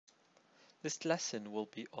This lesson will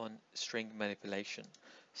be on string manipulation.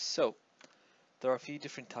 So there are a few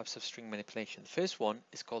different types of string manipulation. The first one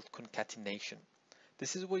is called concatenation.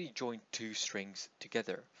 This is where you join two strings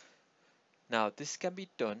together. Now this can be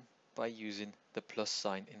done by using the plus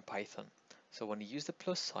sign in Python. So when you use the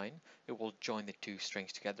plus sign, it will join the two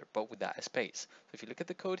strings together, but without a space. So if you look at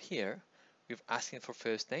the code here, we've asking for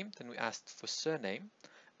first name, then we asked for surname,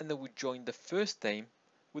 and then we join the first name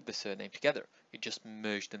with the surname together. You just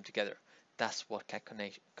merge them together. That's what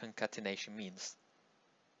concatenation means.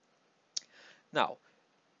 Now,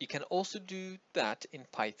 you can also do that in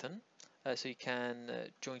Python. So you can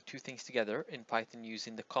join two things together in Python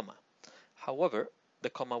using the comma. However, the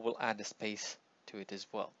comma will add a space to it as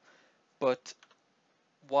well. But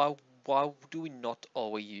why do we not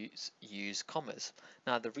always use commas?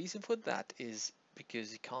 Now, the reason for that is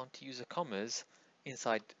because you can't use the commas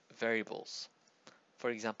inside variables.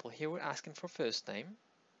 For example, here we're asking for first name,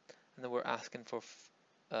 and then we're asking for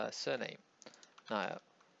surname. Now,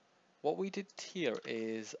 what we did here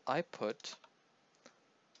is I put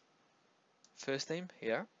first name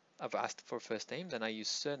here. I've asked for first name, then I use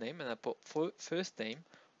surname, and I put for first name,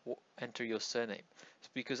 enter your surname. It's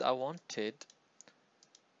because I wanted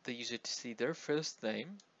the user to see their first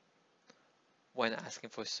name when asking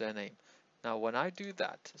for surname. Now, when I do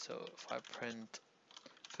that, so if I print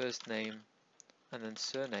first name and then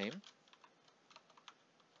surname,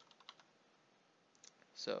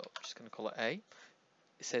 so I'm just going to call it A.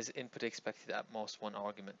 It says input expected at most one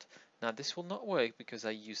argument. Now this will not work because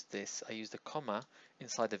I use the comma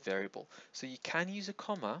inside the variable. So you can use a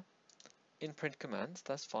comma in print commands,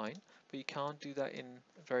 that's fine, but you can't do that in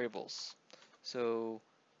variables. So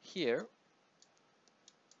here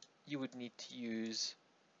you would need to use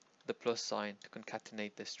the plus sign to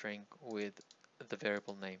concatenate the string with the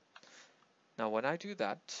variable name. Now when I do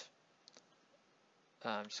that,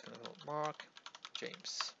 I'm just going to go Mark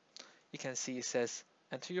James. You can see it says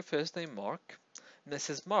enter your first name Mark, and it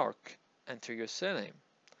says Mark, enter your surname.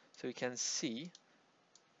 So you can see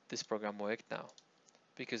this program worked now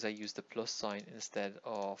because I used the plus sign instead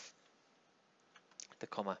of the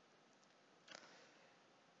comma.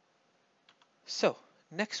 So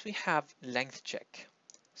next we have length check.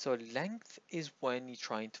 So length is when you're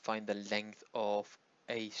trying to find the length of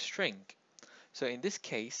a string. So in this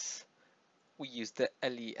case, we use the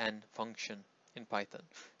len function in Python.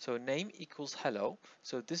 So name equals hello.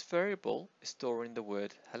 So this variable is storing the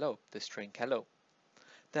word hello, the string hello.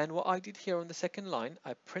 Then what I did here on the second line,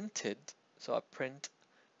 I printed, so I print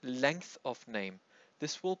length of name.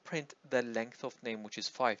 This will print the length of name, which is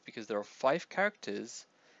 5, because there are 5 characters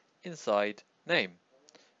inside name.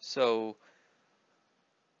 So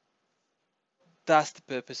that's the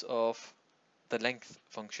purpose of the length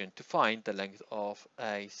function, to find the length of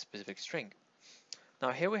a specific string.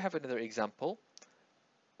 Now here we have another example.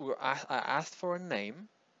 I asked for a name,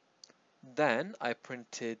 then I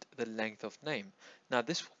printed the length of name. Now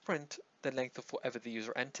this will print the length of whatever the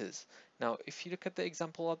user enters. Now if you look at the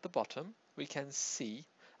example at the bottom, we can see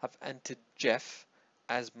I've entered Jeff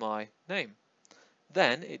as my name.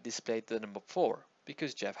 Then it displayed the number 4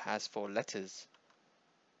 because Jeff has 4 letters.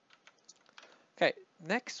 Okay,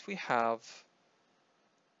 next we have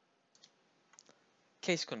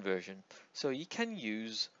case conversion. So you can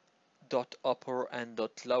use dot upper and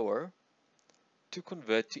dot lower to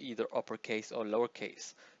convert to either uppercase or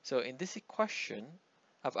lowercase. So in this question,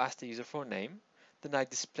 I've asked the user for a name, then I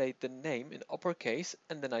displayed the name in uppercase,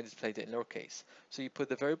 and then I displayed it in lowercase. So you put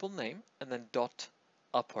the variable name and then dot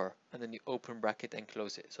upper, and then you open bracket and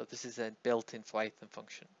close it. So this is a built-in Python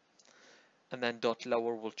function. And then dot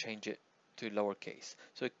lower will change it to lowercase.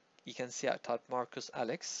 So you can see I typed Marcus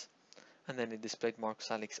Alex, and then it displayed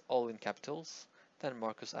Marcus Alex all in capitals, then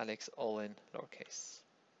Marcus Alex all in lowercase.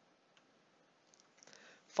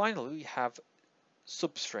 Finally, we have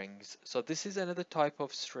substrings. So this is another type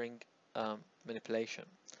of string manipulation.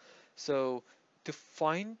 So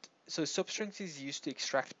substrings is used to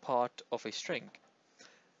extract part of a string.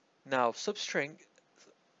 Now substring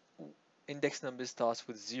index number starts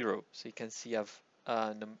with 0. So you can see I've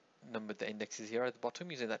numbered the indexes here at the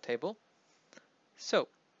bottom using that table. So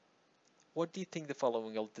what do you think the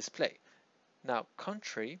following will display? Now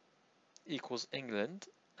country equals England,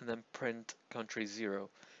 and then print country 0.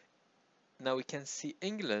 Now we can see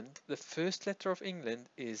England, the first letter of England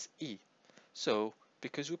is E. So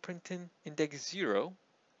because we're printing index 0,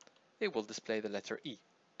 it will display the letter E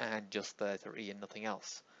and just the letter E and nothing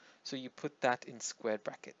else. So you put that in square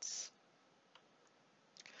brackets.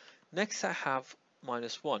 Next I have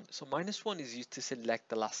 -1. So -1 is used to select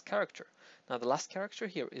the last character. Now the last character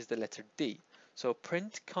here is the letter D. So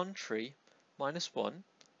print country -1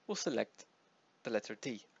 will select the letter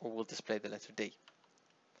D, or will display the letter D.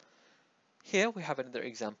 Here we have another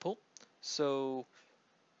example. So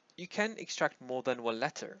you can extract more than one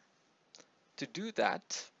letter. To do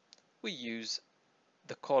that, we use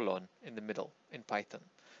the colon in the middle in Python.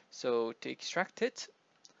 So to extract it,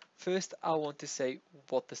 first I want to say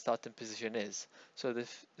what the starting position is. So the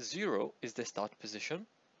 0 is the start position.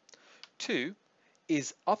 2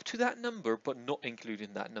 is up to that number but not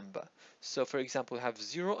including that number. So for example, we have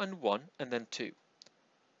 0 and 1 and then 2.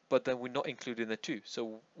 But then we're not including the 2.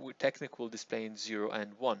 So we're technically displaying 0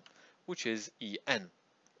 and 1, which is en.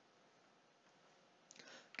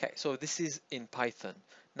 Okay, so this is in Python.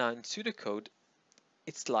 Now in pseudocode,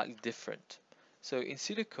 it's slightly different. So in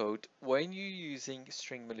pseudocode, when you're using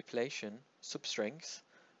string manipulation, substrings,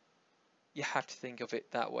 you have to think of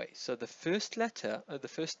it that way. So the first letter, or the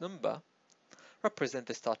first number, represent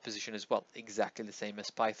the start position as well, exactly the same as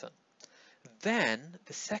Python. Then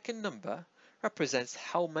the second number represents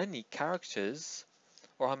how many characters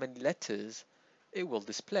or how many letters it will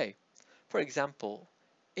display. For example,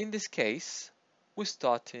 in this case, we're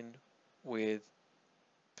starting with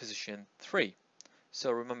position 3.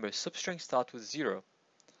 So remember, substring start with 0.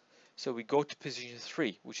 So we go to position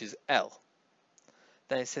 3, which is L.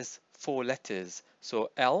 Then it says 4 letters. So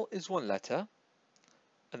L is 1 letter,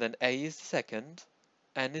 and then A is the second,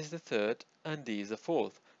 N is the third, and D is the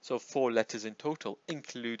fourth. So 4 letters in total,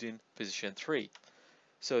 including position 3.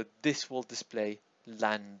 So this will display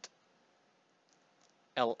land,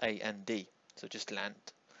 L-A-N-D. So just land,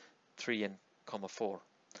 3 and comma 4.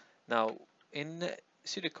 Now in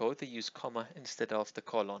pseudocode they use comma instead of the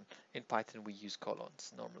colon. In Python we use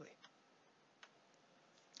colons normally.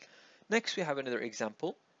 Next we have another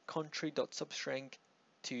example, country.substring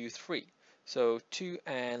 2, 3. So 2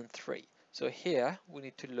 and 3. So here we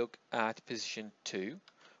need to look at position 2,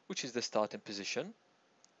 which is the starting position.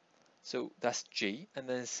 So that's G, and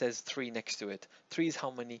then it says 3 next to it. 3 is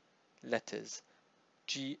how many letters?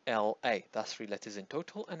 GLA, that's 3 letters in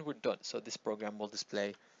total, and we're done. So this program will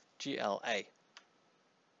display GLA.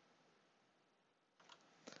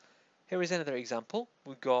 Here is another example.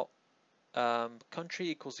 We've got country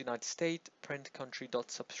equals United States, print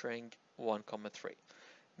country.substring 1, 3.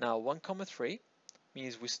 Now 1, 3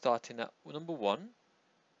 means we're starting at number 1,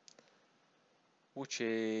 which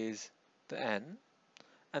is the N,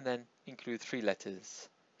 and then include 3 letters.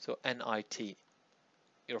 So NIT.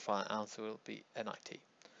 Your final answer will be NIT.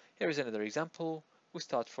 Here is another example. We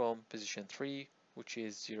start from position 3, which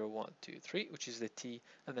is 0, 1, 2, 3, which is the T,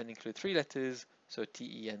 and then include 3 letters, so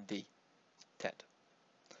TEND, TED.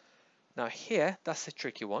 Now here, that's a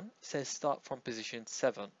tricky one. It says start from position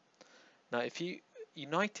 7. Now if you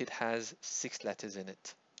United has 6 letters in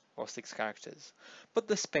it, or 6 characters, but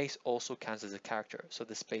the space also counts as a character. So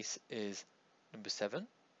the space is number 7,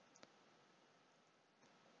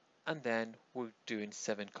 and then we're doing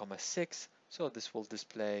 7, 6, so this will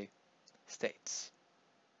display states.